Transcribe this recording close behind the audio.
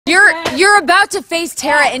You're about to face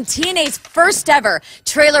Tara in TNA's first ever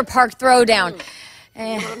Trailer Park Throwdown.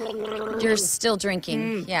 You're still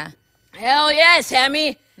drinking, yeah. Hell yes,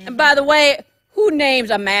 Hemi. And by the way, who names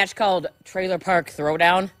a match called Trailer Park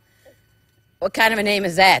Throwdown? What kind of a name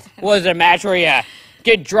is that? Was it a match where you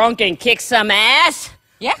get drunk and kick some ass?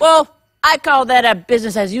 Yeah. Well, I call that a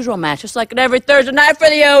business as usual match, just like every Thursday night for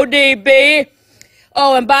the ODB.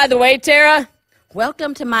 Oh, and by the way, Tara,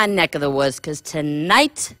 welcome to my neck of the woods, because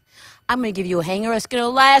tonight I'm going to give you a hanger that's going to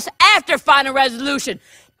last after final resolution.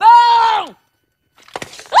 Boom!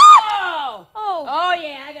 Oh! Oh,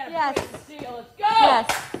 yeah, I got a Yes. seal. Let's go! Yes.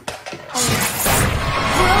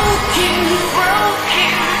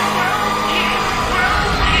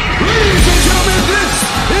 Ladies and gentlemen, this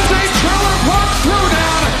is a Trailer Park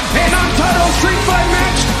Throwdown, an untitled street fight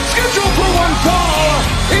match scheduled for one fall.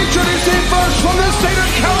 Introducing first from the state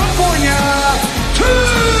of California,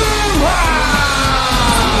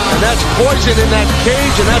 And that's poison in that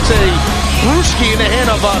cage, and that's a brewski in the hand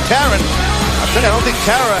of Taryn. I don't think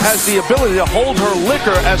Tara has the ability to hold her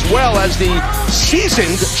liquor as well as the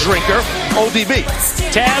seasoned drinker, ODB.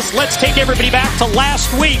 Taz, let's take everybody back to last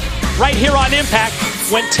week, right here on Impact,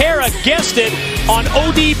 when Tara guested on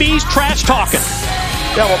ODB's Trash Talking.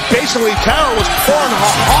 Yeah, well, basically, Tara was pouring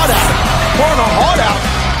her heart out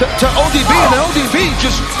to ODB, and then ODB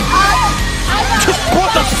just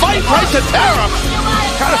brought the fight right to Tara.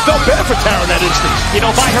 Kind of felt bad for Tara in that instance. You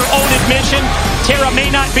know, by her own admission, Tara may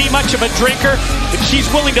not be much of a drinker, but she's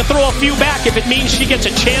willing to throw a few back if it means she gets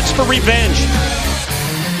a chance for revenge.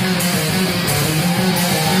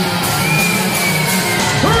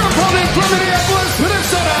 her opponent from Minneapolis,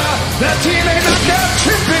 Minnesota, the TNA Knockout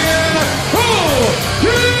Champion, ODB.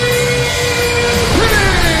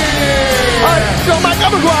 Mike,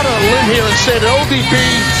 I'm going to go out on a limb here and say that ODB,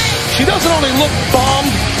 she doesn't only look bombed,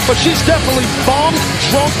 but she's definitely bombed,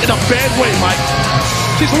 drunk in a bad way, Mike.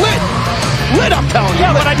 She's lit. Lit, I'm telling you.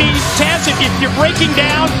 Yeah, but I mean, Taz, if you're breaking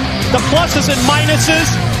down the pluses and minuses,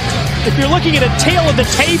 if you're looking at a tail of the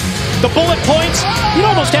tape, the bullet points, you'd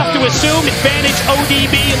almost have to assume advantage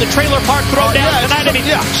ODB in the Trailer Park Throwdown tonight. I mean,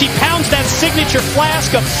 she pounds that signature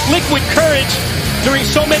flask of liquid courage during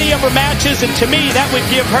so many of her matches, and to me, that would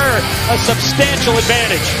give her a substantial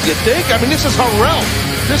advantage. You think? I mean, this is her realm.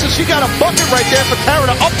 She got a bucket right there for Tara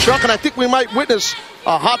to upchuck, and I think we might witness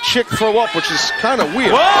a hot chick throw up, which is kind of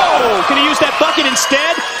weird. Whoa! Can he use that bucket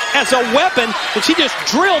instead as a weapon? And she just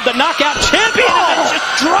drilled the knockout champion and just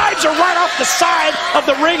drives her right off the side of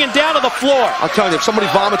the ring and down to the floor. I'm telling you, if somebody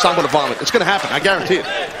vomits, I'm going to vomit. It's going to happen. I guarantee it.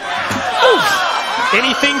 Oof.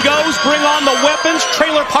 Anything goes, bring on the weapons.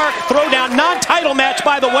 Trailer Park Throwdown, non-title match,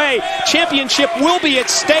 by the way. Championship will be at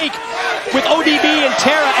stake with ODB and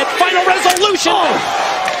Tara at final resolution.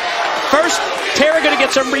 First, Tara going to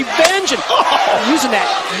get some revenge and using that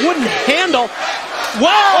wooden handle.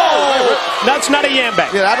 Whoa! That's not a yam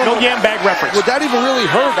bag. Yeah, no yam bag reference. Would that even really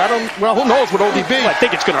hurt? Well, who knows with ODB? Well, I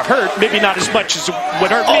think it's going to hurt. Maybe not as much as it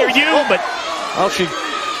would hurt me or you, but...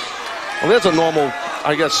 Well, there's a normal,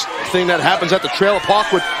 I guess, thing that happens at the trailer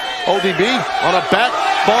park with ODB on a back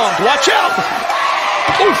bomb. Watch out!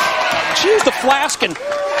 Oof! She used the flask and...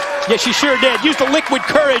 Yeah, she sure did. Used the liquid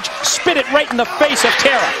courage, spit it right in the face of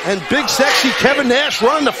Tara. And big, sexy Kevin Nash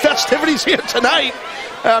running the festivities here tonight.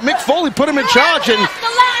 Mick Foley put him in charge, and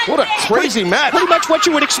what a crazy match. Pretty much what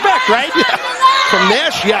you would expect, right? Yeah. From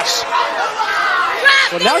Nash, yes.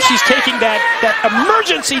 Well, now she's taking that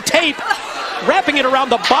emergency tape, wrapping it around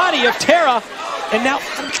the body of Tara, and now...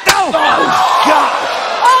 Oh,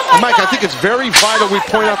 God! Mike, I think it's very vital we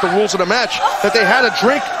point out the rules of the match, that they had a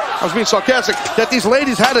drink. I was being sarcastic, that these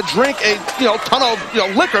ladies had to drink a ton of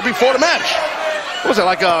liquor before the match. What was it,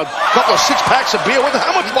 like a couple of 6 packs of beer?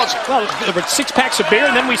 How much was it? Well, there were 6 packs of beer,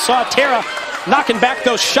 and then we saw Tara knocking back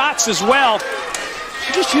those shots as well.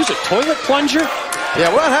 She just used a toilet plunger.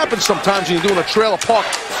 Yeah, well, that happens sometimes when you're doing a trailer park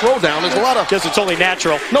throwdown. There's a lot of... Because it's only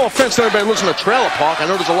natural. No offense to everybody listening to trailer park. I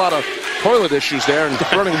know there's a lot of toilet issues there and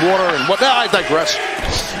running water and what. I digress.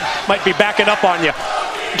 Might be backing up on you.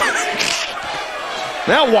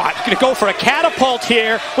 Now what? Gonna go for a catapult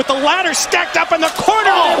here with the ladder stacked up in the corner.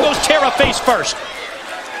 And goes Tara face first.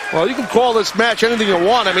 Well, you can call this match anything you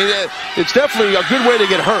want. I mean, it's definitely a good way to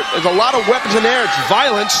get hurt. There's a lot of weapons in there. It's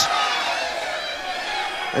violence.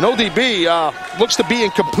 And ODB looks to be in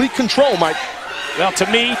complete control, Mike. Well, to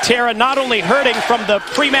me, Tara not only hurting from the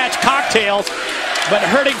pre-match cocktails, but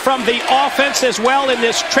hurting from the offense as well in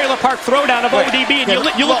this Trailer Park Throwdown of ODB. And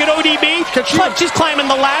you look at ODB, she's climbing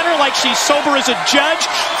the ladder like she's sober as a judge,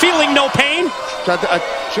 feeling no pain.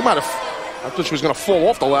 She might have... I thought she was going to fall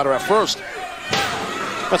off the ladder at first.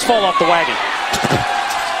 Let's fall off the wagon.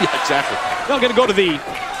 Yeah, exactly. We're going to go to the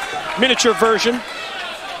miniature version.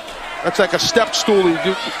 That's like a step stool.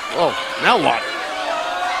 Oh, now what?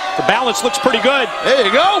 The balance looks pretty good. There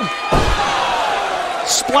you go.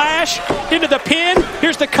 Splash into the pin.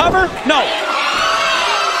 Here's the cover. No.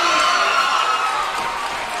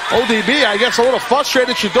 ODB, I guess, a little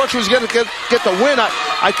frustrated. She thought she was going to get the win.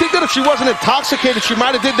 I think that if she wasn't intoxicated, she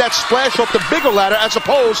might have did that splash off the bigger ladder as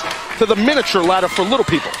opposed to the miniature ladder for little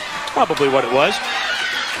people. Probably what it was.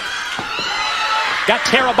 Got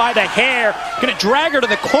Tara by the hair. Gonna drag her to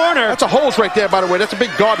the corner. That's a hose right there, by the way. That's a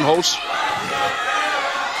big garden hose.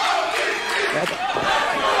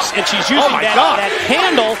 And she's using that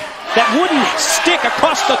handle, that wooden stick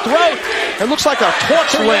across the throat. It looks like a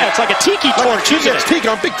torch lamp. Yeah, it's like a tiki torch, isn't it? Tiki.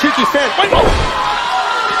 I'm a big tiki fan. Wait, whoa.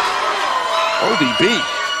 ODB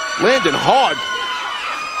landing hard.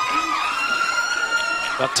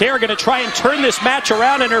 Well, Tara going to try and turn this match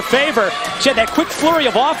around in her favor. She had that quick flurry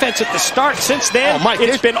of offense at the start. Since then,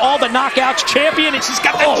 it's been all the knockouts champion, and she's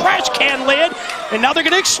got that trash can lid. And now they're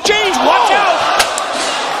going to exchange. Watch out!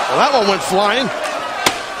 Well, that one went flying.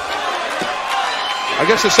 I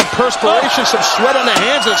guess there's some perspiration, some sweat on the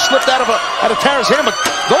hands, and it slipped out of Tara's hand, but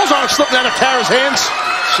those aren't slipping out of Tara's hands.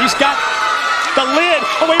 She's got the lid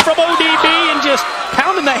away from ODB and just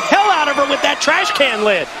pounding the hell out of her with that trash can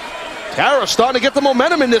lid. Tara's starting to get the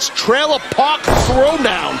momentum in this trailer park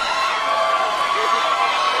throwdown.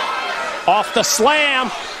 Off the slam.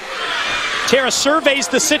 Tara surveys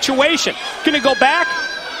the situation. Gonna go back.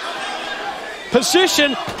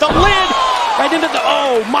 Position, the lid. Right into the,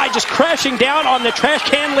 oh my, just crashing down on the trash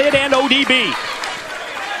can lid and ODB.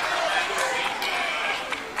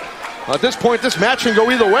 Well, at this point, this match can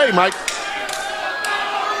go either way, Mike.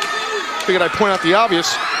 Figured I'd point out the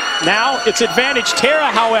obvious. Now it's advantage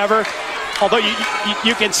Tara, however, although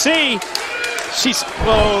you can see she's,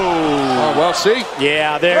 oh, well, see?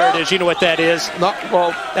 Yeah, there it is. You know what that is?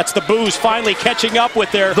 Well, that's the booze finally catching up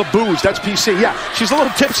with their... The booze, that's PC, yeah. She's a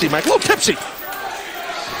little tipsy, Mike, a little tipsy.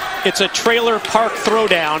 It's a trailer park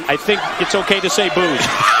throwdown. I think it's okay to say booze.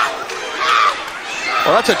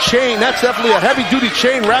 Well, that's a chain. That's definitely a heavy-duty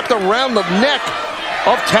chain wrapped around the neck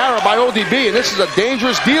of Tara by ODB, and this is a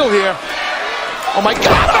dangerous deal here. Oh, my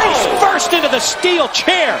God. Face first into the steel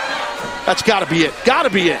chair. That's got to be it. Got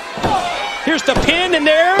to be it. Here's the pin, and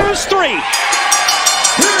there's three.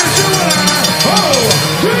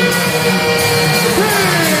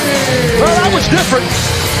 Well, that was different.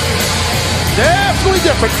 Definitely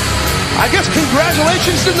different. I guess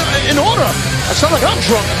congratulations in order. I sound like I'm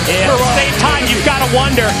drunk. Yeah, at the same time, you've got to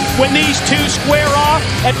wonder, when these two square off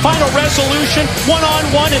at Final Resolution,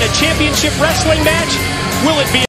 one-on-one in a championship wrestling match, will it be